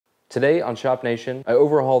Today on Shop Nation, I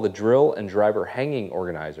overhaul the drill and driver hanging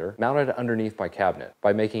organizer mounted underneath my cabinet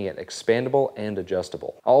by making it expandable and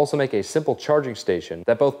adjustable. I'll also make a simple charging station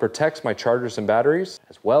that both protects my chargers and batteries,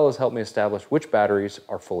 as well as help me establish which batteries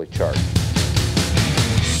are fully charged.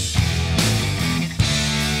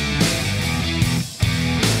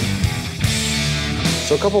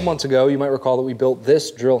 So a couple months ago, you might recall that we built this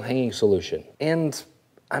drill hanging solution, and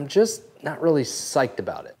I'm just not really psyched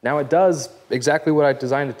about it. Now it does exactly what I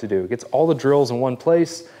designed it to do. It gets all the drills in one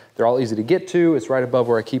place. They're all easy to get to. It's right above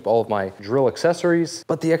where I keep all of my drill accessories,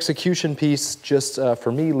 but the execution piece just,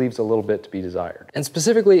 for me, leaves a little bit to be desired. And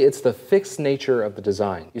specifically, it's the fixed nature of the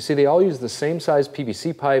design. You see, they all use the same size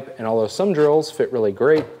PVC pipe, and although some drills fit really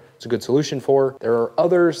great, it's a good solution for, there are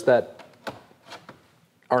others that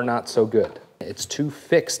are not so good. It's too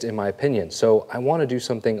fixed in my opinion, so I want to do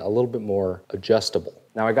something a little bit more adjustable.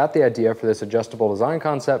 Now I got the idea for this adjustable design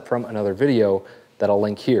concept from another video that I'll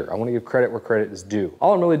link here. I want to give credit where credit is due.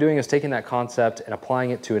 All I'm really doing is taking that concept and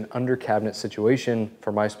applying it to an under cabinet situation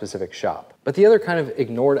for my specific shop. But the other kind of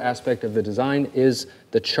ignored aspect of the design is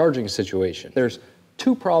the charging situation. There's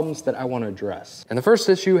two problems that I want to address. And the first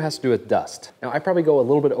issue has to do with dust. Now I probably go a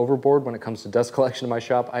little bit overboard when it comes to dust collection in my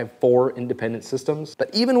shop. I have 4 independent systems, but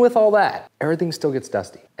even with all that, everything still gets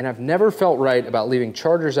dusty. And I've never felt right about leaving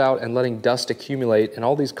chargers out and letting dust accumulate in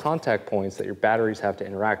all these contact points that your batteries have to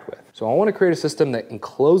interact with. So I want to create a system that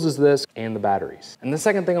encloses this and the batteries. And the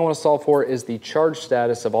second thing I want to solve for is the charge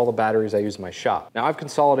status of all the batteries I use in my shop. Now I've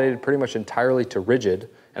consolidated pretty much entirely to rigid,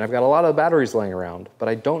 and I've got a lot of batteries laying around, but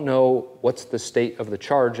I don't know what's the state of the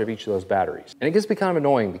charge of each of those batteries. And it gets me kind of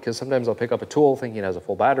annoying because sometimes I'll pick up a tool thinking it has a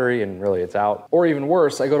full battery and really it's out. Or even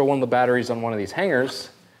worse, I go to one of the batteries on one of these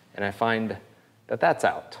hangers and I find that that's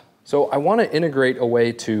out. So I want to integrate a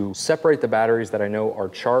way to separate the batteries that I know are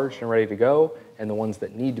charged and ready to go and the ones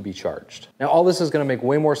that need to be charged. Now all this is going to make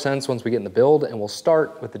way more sense once we get in the build, and we'll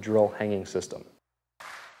start with the drill hanging system.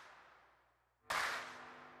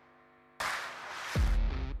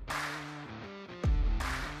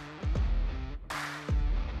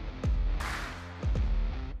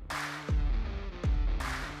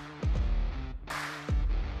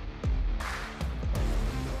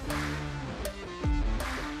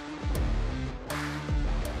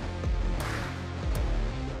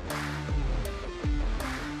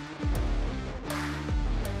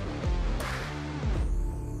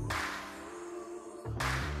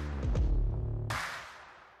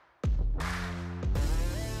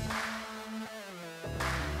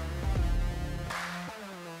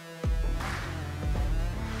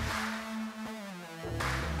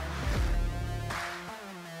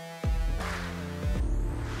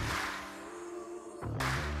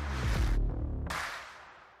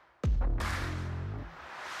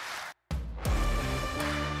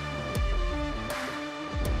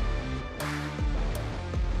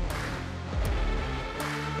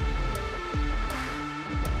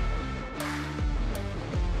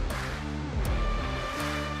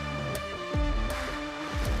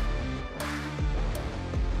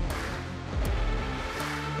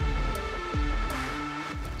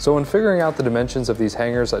 So when figuring out the dimensions of these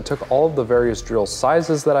hangers, I took all of the various drill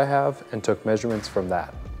sizes that I have and took measurements from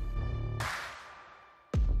that.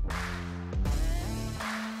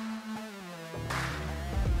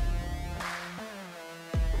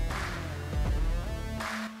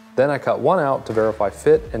 Then I cut one out to verify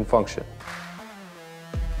fit and function.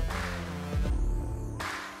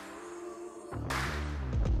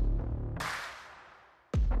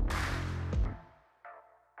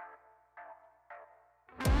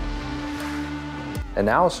 And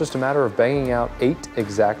now it's just a matter of banging out 8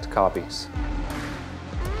 exact copies.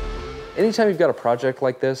 Anytime you've got a project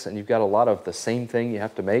like this and you've got a lot of the same thing you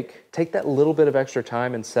have to make, take that little bit of extra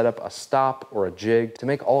time and set up a stop or a jig to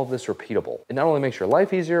make all of this repeatable. It not only makes your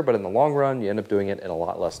life easier, but in the long run, you end up doing it in a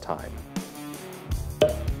lot less time.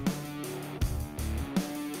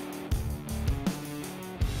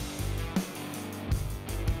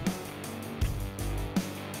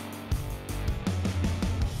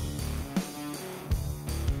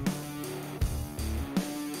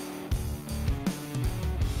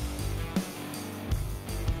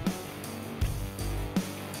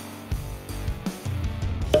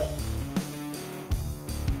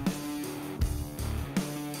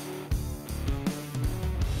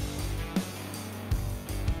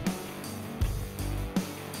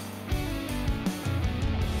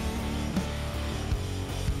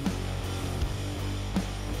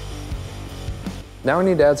 Now I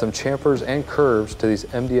need to add some chamfers and curves to these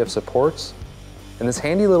MDF supports, and this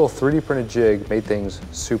handy little 3D printed jig made things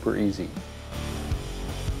super easy.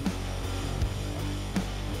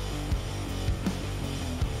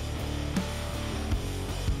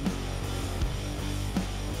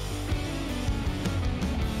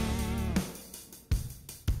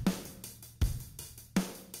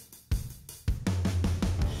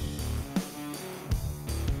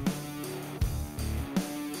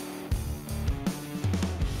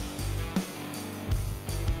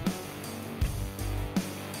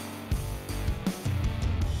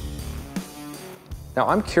 Now,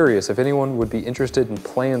 I'm curious if anyone would be interested in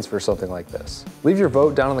plans for something like this. Leave your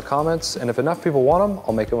vote down in the comments, and if enough people want them,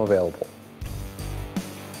 I'll make them available.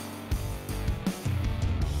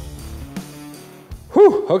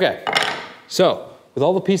 Whew, okay. So, with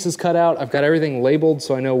all the pieces cut out, I've got everything labeled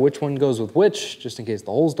so I know which one goes with which, just in case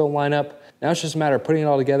the holes don't line up. Now it's just a matter of putting it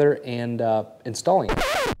all together and installing it.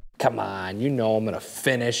 Come on, you know I'm gonna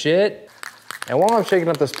finish it. And while I'm shaking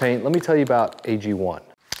up this paint, let me tell you about AG1.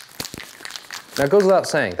 Now, it goes without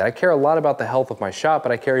saying that I care a lot about the health of my shop,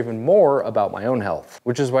 but I care even more about my own health,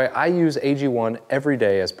 which is why I use AG1 every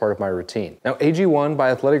day as part of my routine. Now, AG1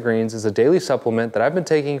 by Athletic Greens is a daily supplement that I've been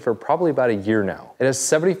taking for probably about a year now. It has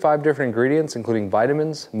 75 different ingredients, including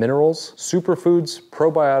vitamins, minerals, superfoods,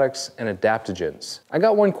 probiotics, and adaptogens. I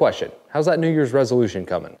got one question. How's that New Year's resolution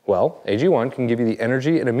coming? Well, AG1 can give you the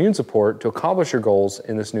energy and immune support to accomplish your goals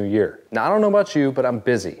in this new year. Now, I don't know about you, but I'm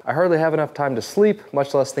busy. I hardly have enough time to sleep,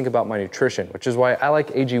 much less think about my nutrition, which is why I like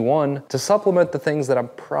AG1 to supplement the things that I'm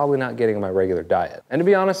probably not getting in my regular diet. And to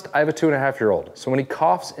be honest, I have a 2.5-year-old, so when he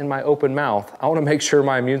coughs in my open mouth, I wanna make sure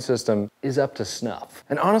my immune system is up to snuff.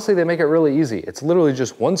 And honestly, they make it really easy. It's literally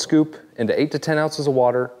just 1 scoop into 8 to 10 ounces of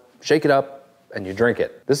water, shake it up, and you drink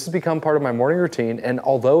it. This has become part of my morning routine, and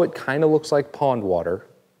although it kind of looks like pond water,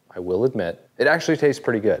 I will admit, it actually tastes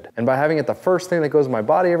pretty good. And by having it the first thing that goes in my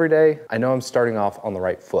body every day, I know I'm starting off on the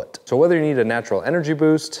right foot. So whether you need a natural energy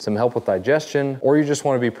boost, some help with digestion, or you just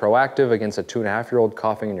want to be proactive against a 2.5-year-old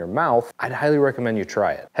coughing in your mouth, I'd highly recommend you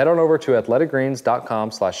try it. Head on over to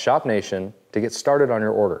athleticgreens.com/shopnation to get started on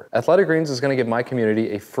your order. Athletic Greens is gonna give my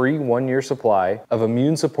community a free 1-year supply of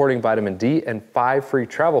immune-supporting vitamin D and 5 free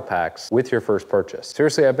travel packs with your first purchase.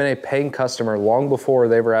 Seriously, I've been a paying customer long before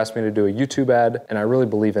they ever asked me to do a YouTube ad, and I really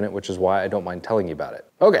believe in it, which is why I don't mind telling you about it.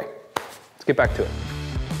 Okay, let's get back to it.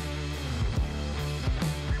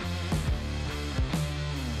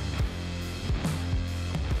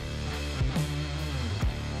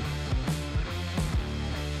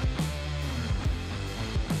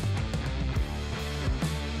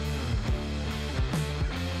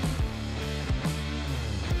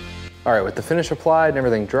 All right, with the finish applied and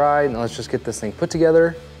everything dried, now let's just get this thing put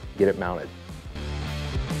together, get it mounted.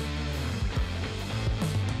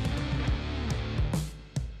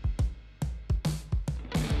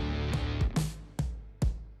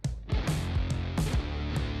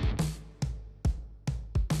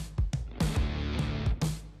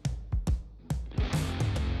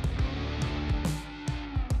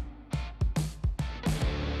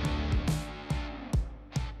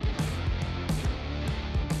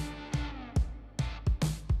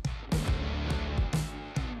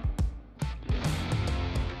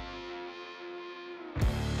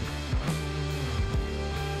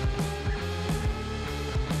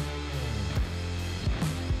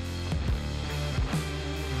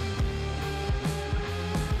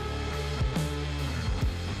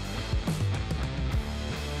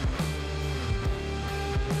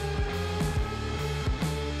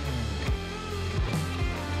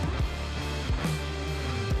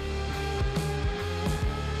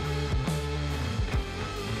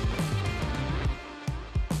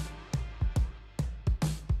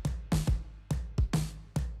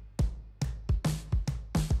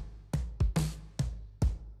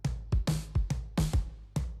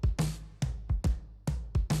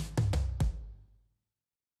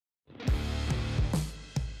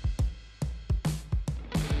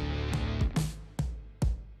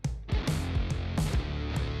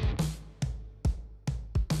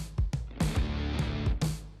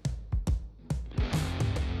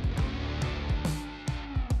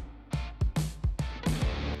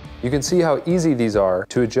 You can see how easy these are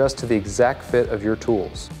to adjust to the exact fit of your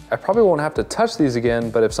tools. I probably won't have to touch these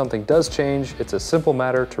again, but if something does change, it's a simple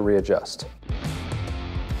matter to readjust.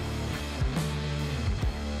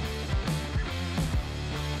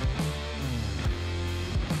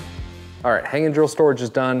 All right, hang and drill storage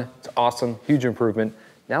is done. It's awesome, huge improvement.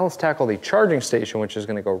 Now let's tackle the charging station, which is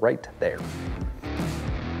gonna go right there.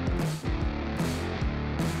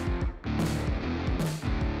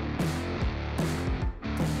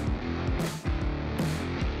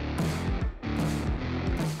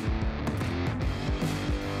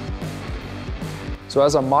 So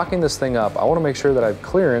as I'm mocking this thing up, I want to make sure that I have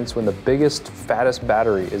clearance when the biggest, fattest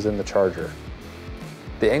battery is in the charger.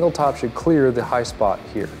 The angle top should clear the high spot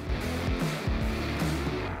here.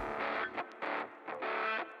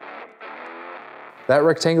 That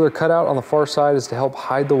rectangular cutout on the far side is to help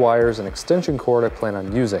hide the wires and extension cord I plan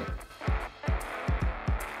on using.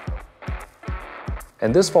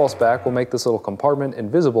 And this false back will make this little compartment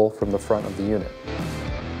invisible from the front of the unit.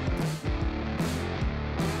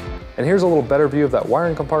 And here's a little better view of that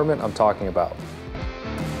wiring compartment I'm talking about.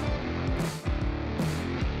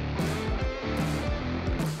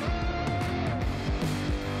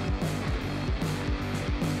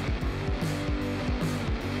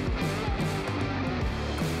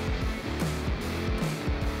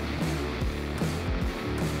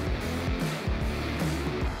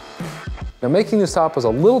 Now making this top was a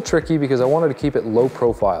little tricky because I wanted to keep it low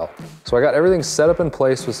profile. So I got everything set up in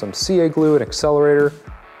place with some CA glue and accelerator,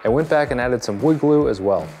 and went back and added some wood glue as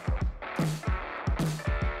well.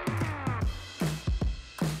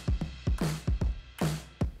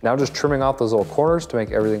 Now just trimming off those little corners to make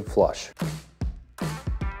everything flush.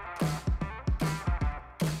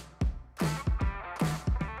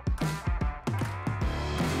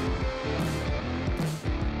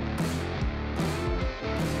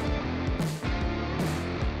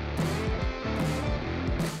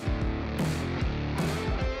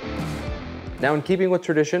 Now in keeping with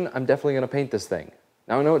tradition, I'm definitely gonna paint this thing.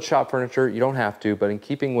 Now I know it's shop furniture, you don't have to, but in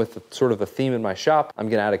keeping with sort of a theme in my shop, I'm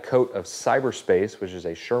gonna add a coat of Cyberspace, which is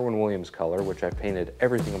a Sherwin-Williams color, which I've painted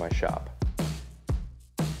everything in my shop.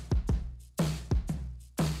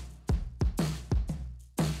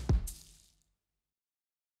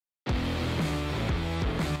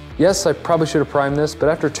 Yes, I probably should have primed this, but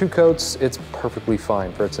after 2 coats, it's perfectly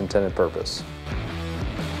fine for its intended purpose.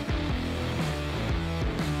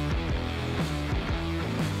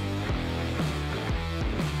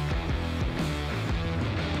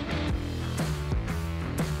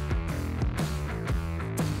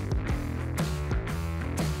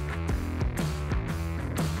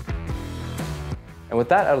 And with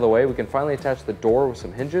that out of the way, we can finally attach the door with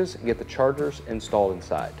some hinges and get the chargers installed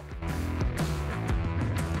inside.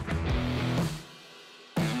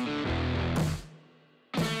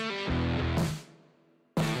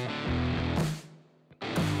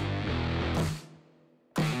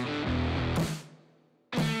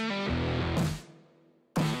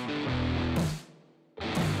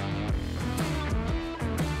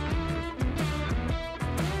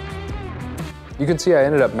 You can see I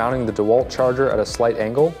ended up mounting the DeWalt charger at a slight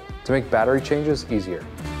angle to make battery changes easier.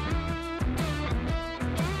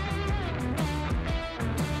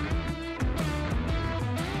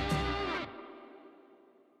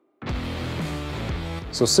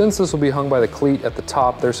 So since this will be hung by the cleat at the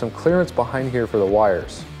top, there's some clearance behind here for the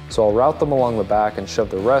wires. So I'll route them along the back and shove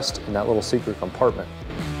the rest in that little secret compartment.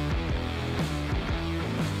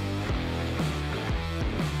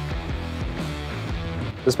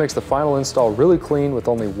 This makes the final install really clean with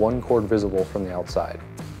only 1 cord visible from the outside.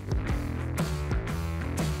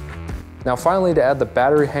 Now finally, to add the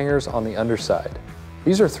battery hangers on the underside.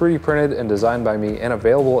 These are 3D printed and designed by me and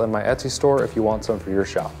available in my Etsy store if you want some for your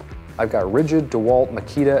shop. I've got Rigid, DeWalt,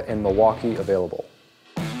 Makita, and Milwaukee available.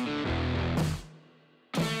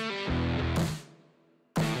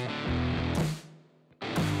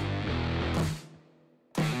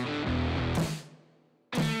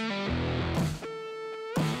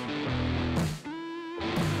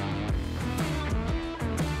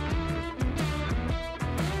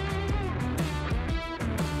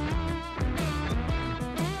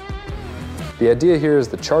 The idea here is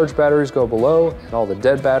the charged batteries go below and all the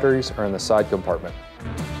dead batteries are in the side compartment.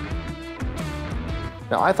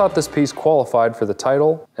 Now I thought this piece qualified for the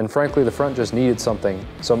title, and frankly the front just needed something,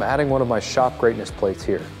 so I'm adding one of my Shop Greatness plates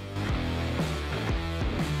here.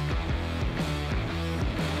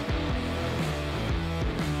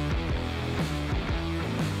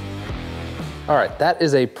 All right, that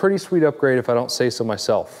is a pretty sweet upgrade if I don't say so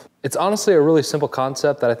myself. It's honestly a really simple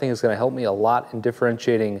concept that I think is going to help me a lot in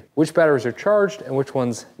differentiating which batteries are charged and which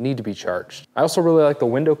ones need to be charged. I also really like the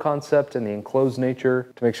window concept and the enclosed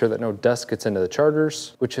nature to make sure that no dust gets into the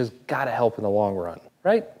chargers, which has got to help in the long run,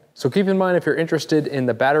 right? So keep in mind, if you're interested in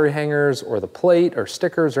the battery hangers or the plate or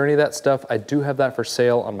stickers or any of that stuff, I do have that for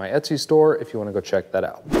sale on my Etsy store if you want to go check that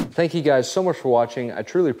out. Thank you guys so much for watching. I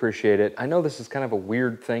truly appreciate it. I know this is kind of a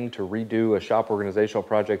weird thing to redo a shop organizational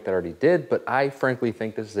project that I already did, but I frankly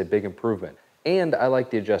think this is a big improvement. And I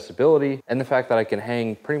like the adjustability and the fact that I can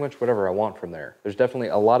hang pretty much whatever I want from there. There's definitely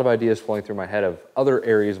a lot of ideas flowing through my head of other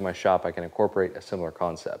areas of my shop I can incorporate a similar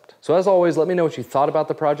concept. So as always, let me know what you thought about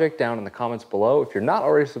the project down in the comments below. If you're not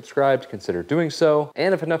already subscribed, consider doing so.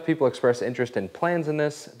 And if enough people express interest in plans in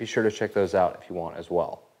this, be sure to check those out if you want as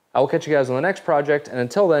well. I will catch you guys on the next project, and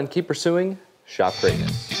until then, keep pursuing shop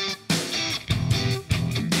greatness.